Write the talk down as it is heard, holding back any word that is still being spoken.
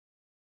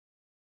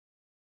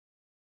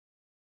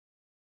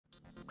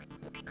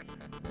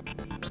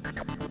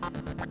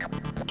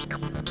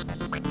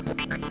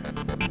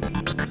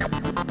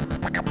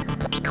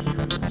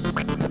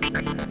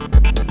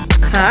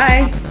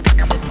Hi,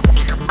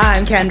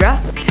 I'm Kendra,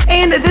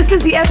 and this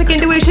is the Epic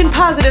Intuition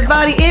Positive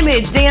Body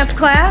Image Dance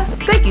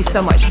class. Thank you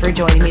so much for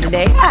joining me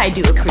today. I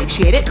do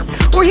appreciate it.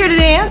 We're here to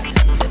dance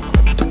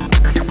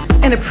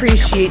and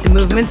appreciate the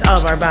movements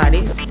of our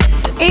bodies.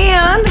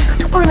 And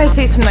we're going to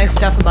say some nice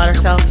stuff about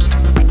ourselves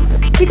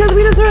because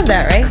we deserve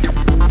that, right?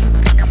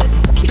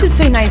 You should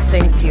say nice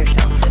things to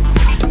yourself.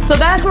 So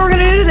that's what we're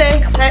going to do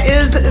today.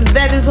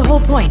 That is the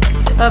whole point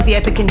of the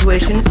Epic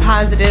Intuition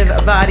Positive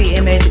Body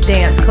Image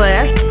Dance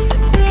class.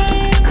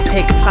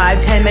 Take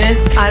 5-10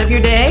 minutes out of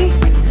your day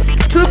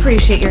to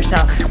appreciate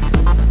yourself.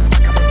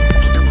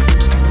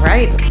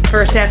 Right,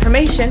 first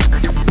affirmation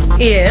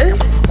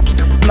is,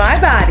 my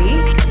body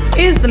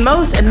is the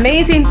most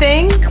amazing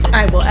thing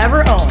I will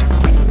ever own.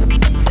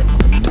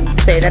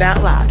 Say that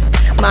out loud.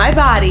 My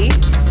body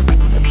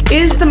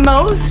is the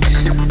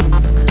most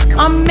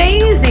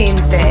amazing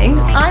thing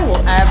I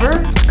will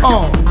ever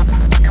own.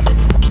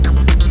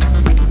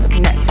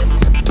 Nice.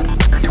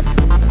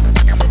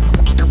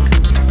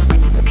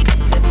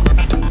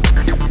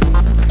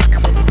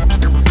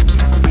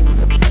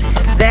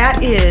 That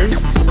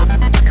is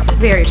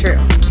very true,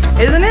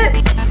 isn't it?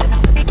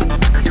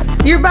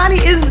 Your body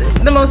is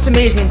the most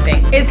amazing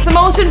thing. It's the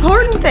most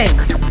important thing.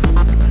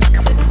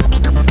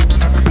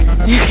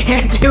 You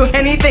can't do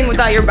anything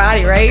without your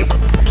body, right?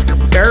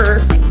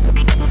 Durr.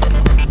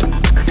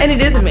 And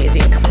it is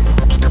amazing.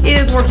 It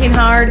is working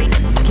hard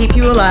to keep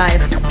you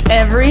alive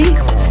every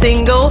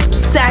single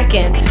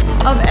second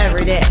of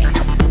every day,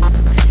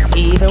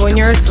 even when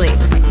you're asleep.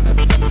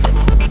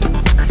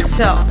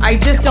 So I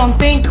just don't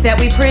think that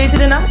we praise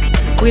it enough.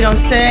 We don't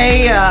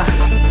say,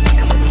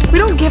 we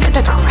don't give it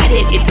the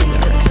credit it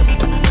deserves.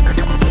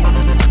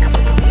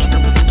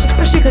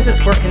 Especially because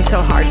it's working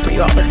so hard for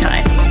you all the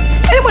time.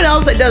 Anyone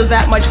else that does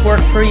that much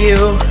work for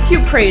you,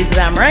 you praise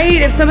them,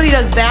 right? If somebody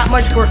does that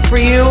much work for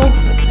you,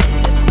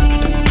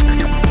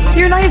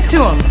 you're nice to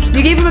them.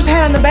 You gave them a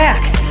pat on the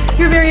back.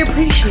 You're very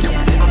appreciative.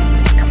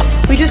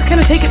 We just kind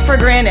of take it for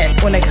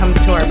granted when it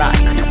comes to our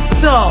bodies.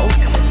 So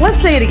let's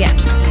say it again.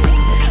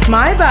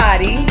 My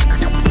body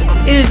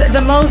is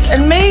the most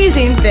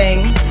amazing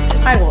thing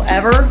I will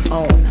ever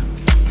own.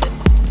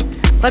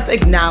 Let's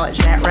acknowledge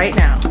that right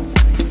now.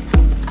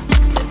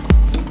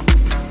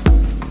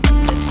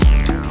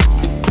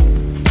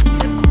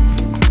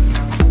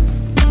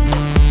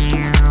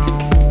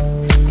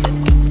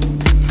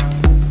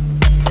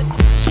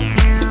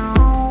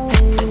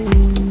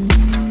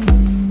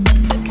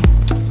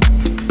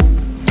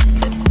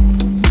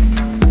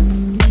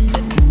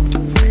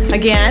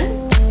 Again.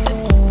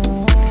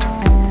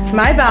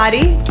 My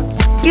body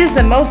is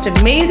the most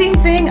amazing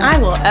thing I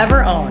will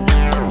ever own.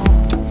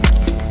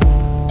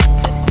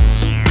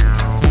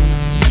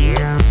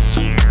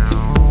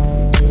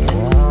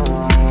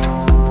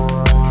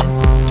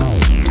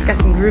 Got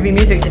some groovy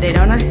music today,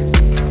 don't I?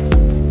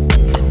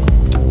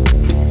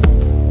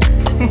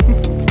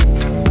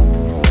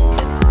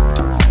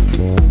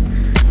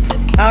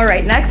 All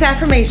right, next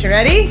affirmation.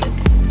 Ready?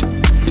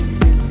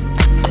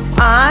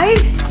 I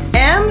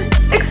am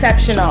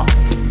exceptional.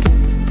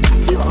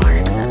 You are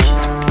exceptional.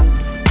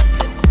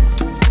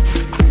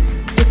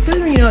 The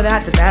sooner you know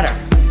that, the better.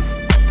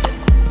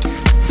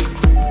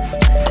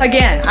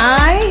 Again,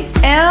 I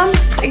am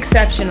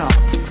exceptional.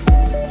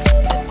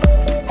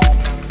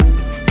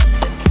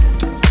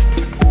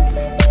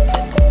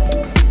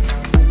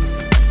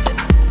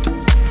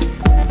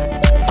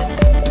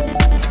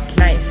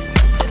 Nice.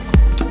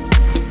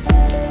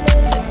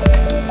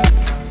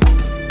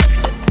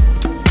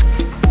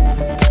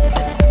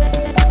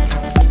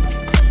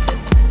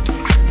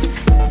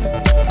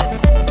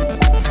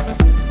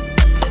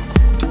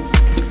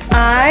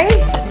 I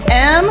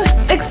am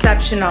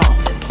exceptional.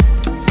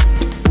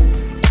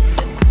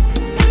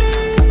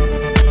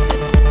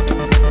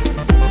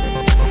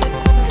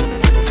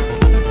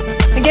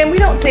 Again, we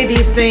don't say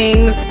these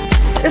things.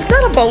 It's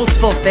not a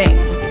boastful thing.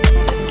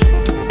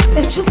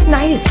 It's just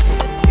nice.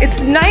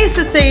 It's nice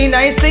to say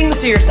nice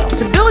things to yourself,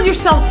 to build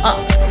yourself up.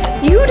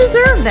 You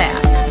deserve that.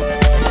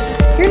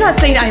 You're not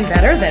saying I'm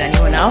better than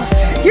anyone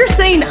else. You're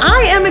saying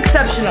I am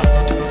exceptional.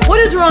 What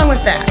is wrong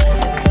with that?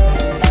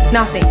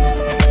 Nothing.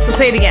 So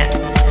say it again.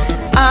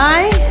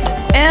 I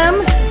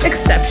am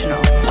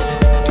exceptional.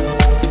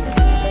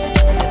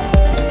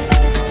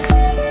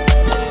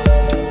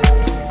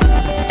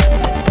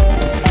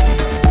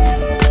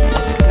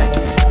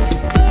 Nice.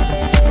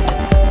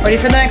 Ready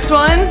for the next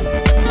one?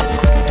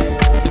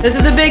 This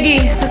is a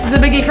biggie. This is a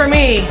biggie for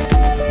me.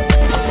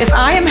 If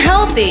I am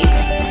healthy,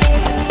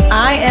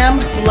 I am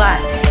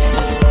blessed.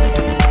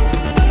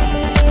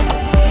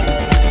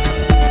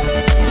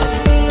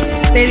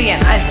 Say it again.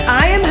 If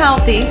I am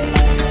healthy,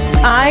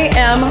 I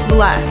am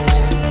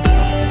blessed.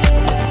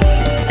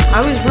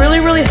 I was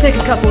really sick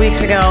a couple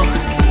weeks ago,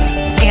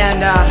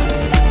 and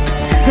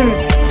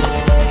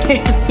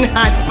it's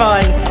not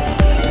fun.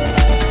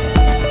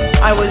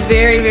 I was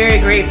very, very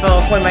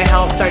grateful when my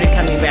health started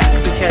coming back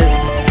because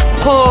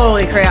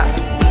holy crap,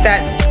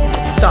 that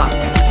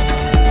sucked.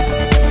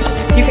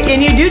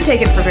 And you do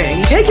take it for granted.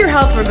 You take your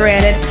health for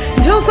granted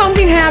until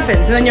something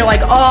happens, and then you're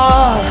like,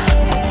 oh.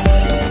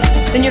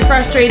 Then you're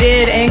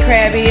frustrated and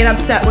crabby and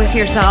upset with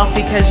yourself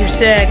because you're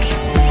sick.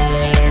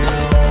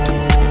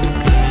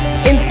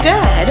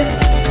 Instead,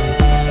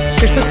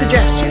 here's the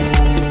suggestion.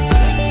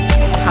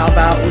 How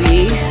about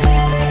we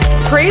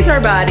praise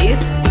our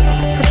bodies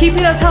for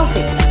keeping us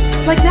healthy,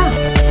 like now.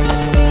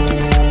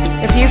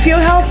 If you feel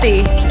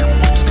healthy,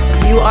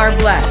 you are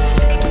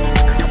blessed.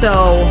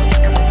 So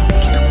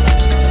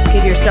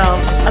give yourself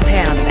a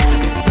pat on the back.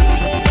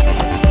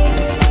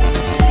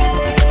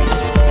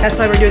 That's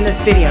why we're doing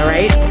this video,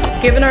 right?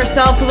 Giving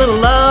ourselves a little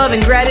love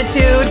and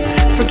gratitude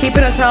for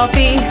keeping us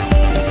healthy,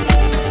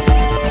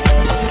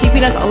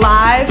 keeping us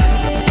alive.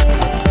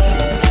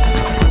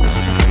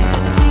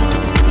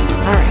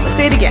 All right, let's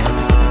say it again.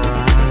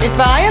 If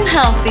I am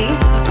healthy,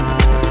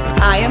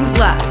 I am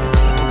blessed.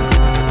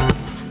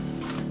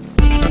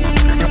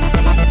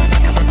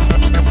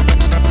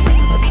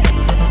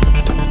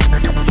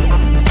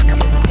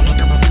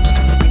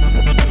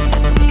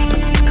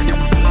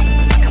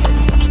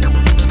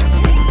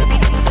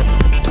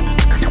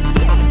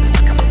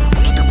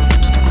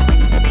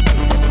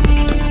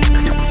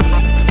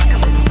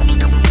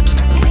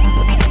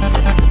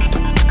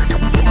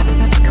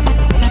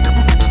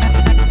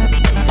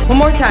 One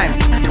more time.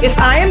 If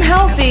I am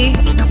healthy,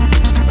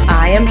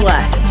 I am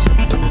blessed.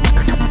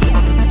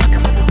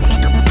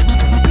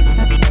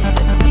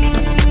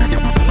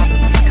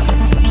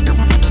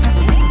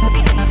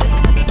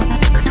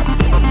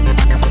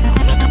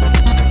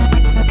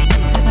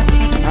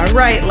 All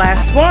right,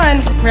 last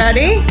one.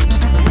 Ready?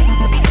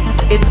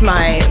 It's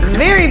my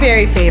very,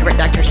 very favorite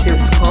Dr.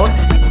 Seuss quote.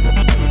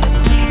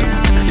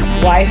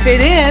 Why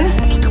fit in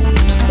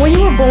when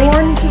you were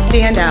born to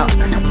stand out?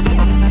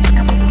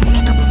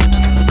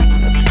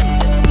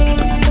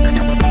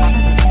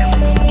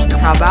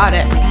 How about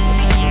it?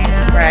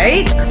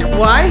 Right?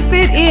 Why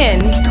fit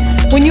in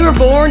when you were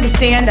born to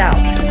stand out?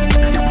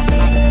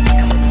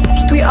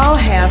 We all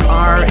have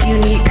our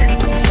unique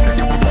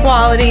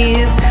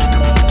qualities,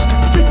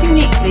 just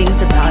unique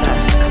things about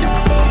us.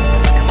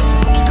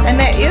 And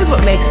that is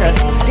what makes us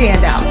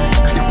stand out.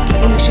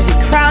 And we should be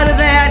proud of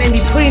that and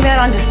be putting that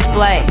on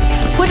display,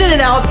 putting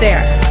it out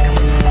there.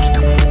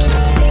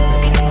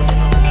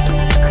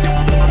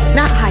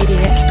 Not hiding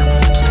it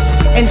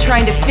and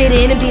trying to fit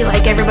in and be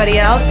like everybody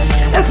else.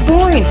 That's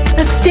boring.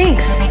 That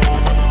stinks.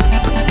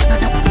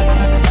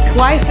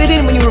 Why fit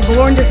in when you were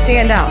born to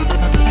stand out?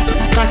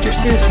 Dr.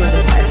 Seuss was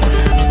a wise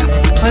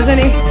one,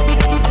 wasn't he?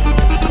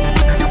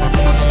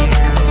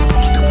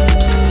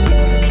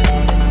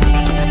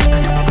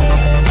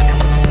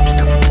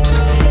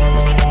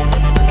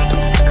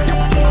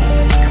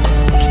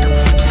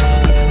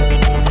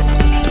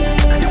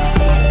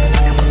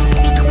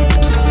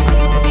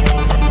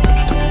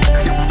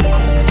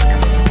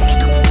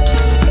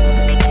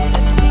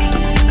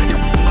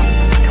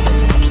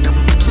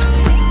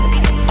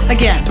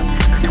 Again,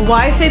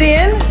 why fit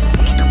in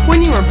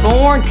when you were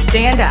born to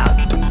stand out?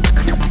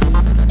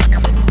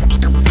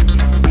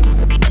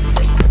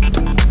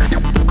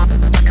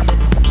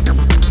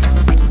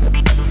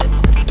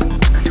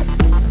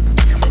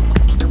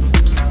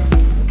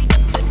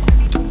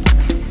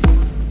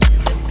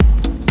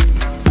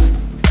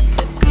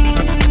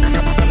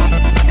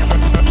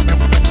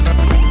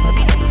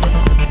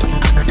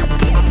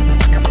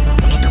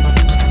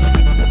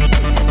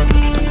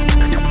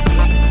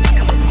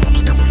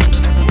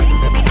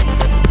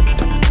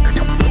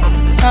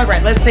 All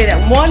right, let's say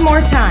that one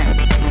more time.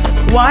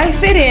 Why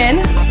fit in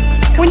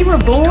when you were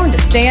born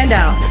to stand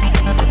out?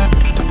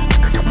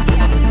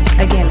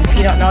 Again, if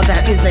you don't know,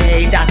 that is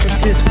a Dr.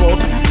 Seuss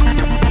quote.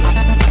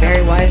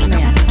 Very wise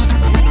man.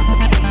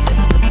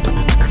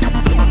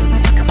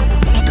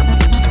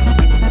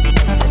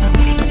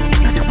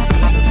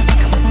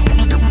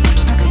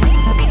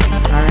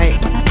 All right.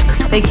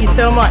 Thank you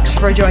so much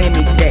for joining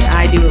me today.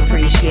 I do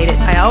appreciate it.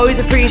 I always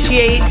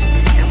appreciate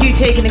you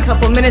taking a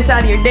couple minutes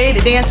out of your day to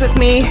dance with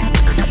me.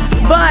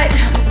 But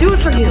do it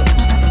for you.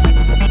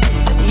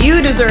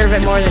 You deserve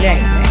it more than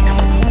anything.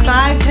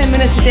 5-10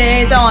 minutes a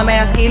day is all I'm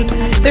asking.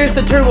 There's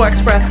the Turbo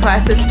Express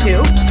classes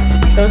too.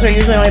 Those are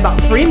usually only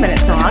about 3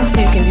 minutes long,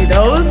 so you can do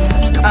those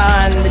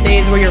on the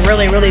days where you're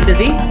really, really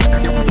busy.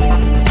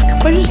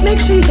 But just make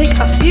sure you take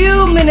a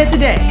few minutes a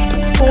day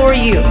for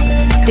you.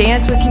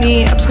 Dance with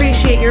me,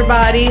 appreciate your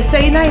body,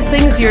 say nice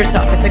things to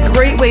yourself. It's a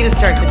great way to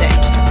start the day.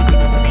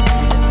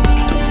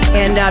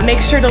 And make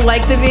sure to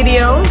like the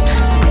videos.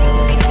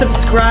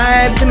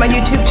 Subscribe to my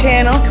YouTube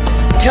channel,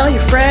 tell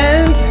your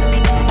friends,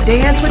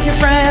 dance with your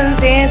friends,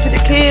 dance with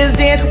your kids,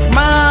 dance with your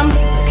mom,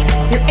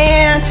 your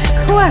aunt,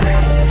 whoever,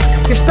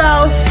 your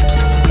spouse,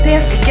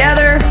 dance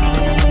together,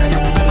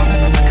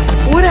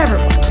 whatever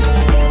works.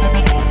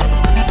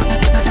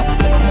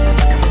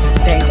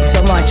 Thank you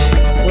so much.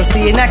 We'll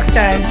see you next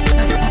time.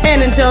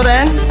 And until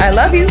then, I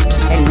love you,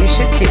 and you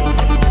should too.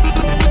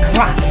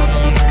 Mwah.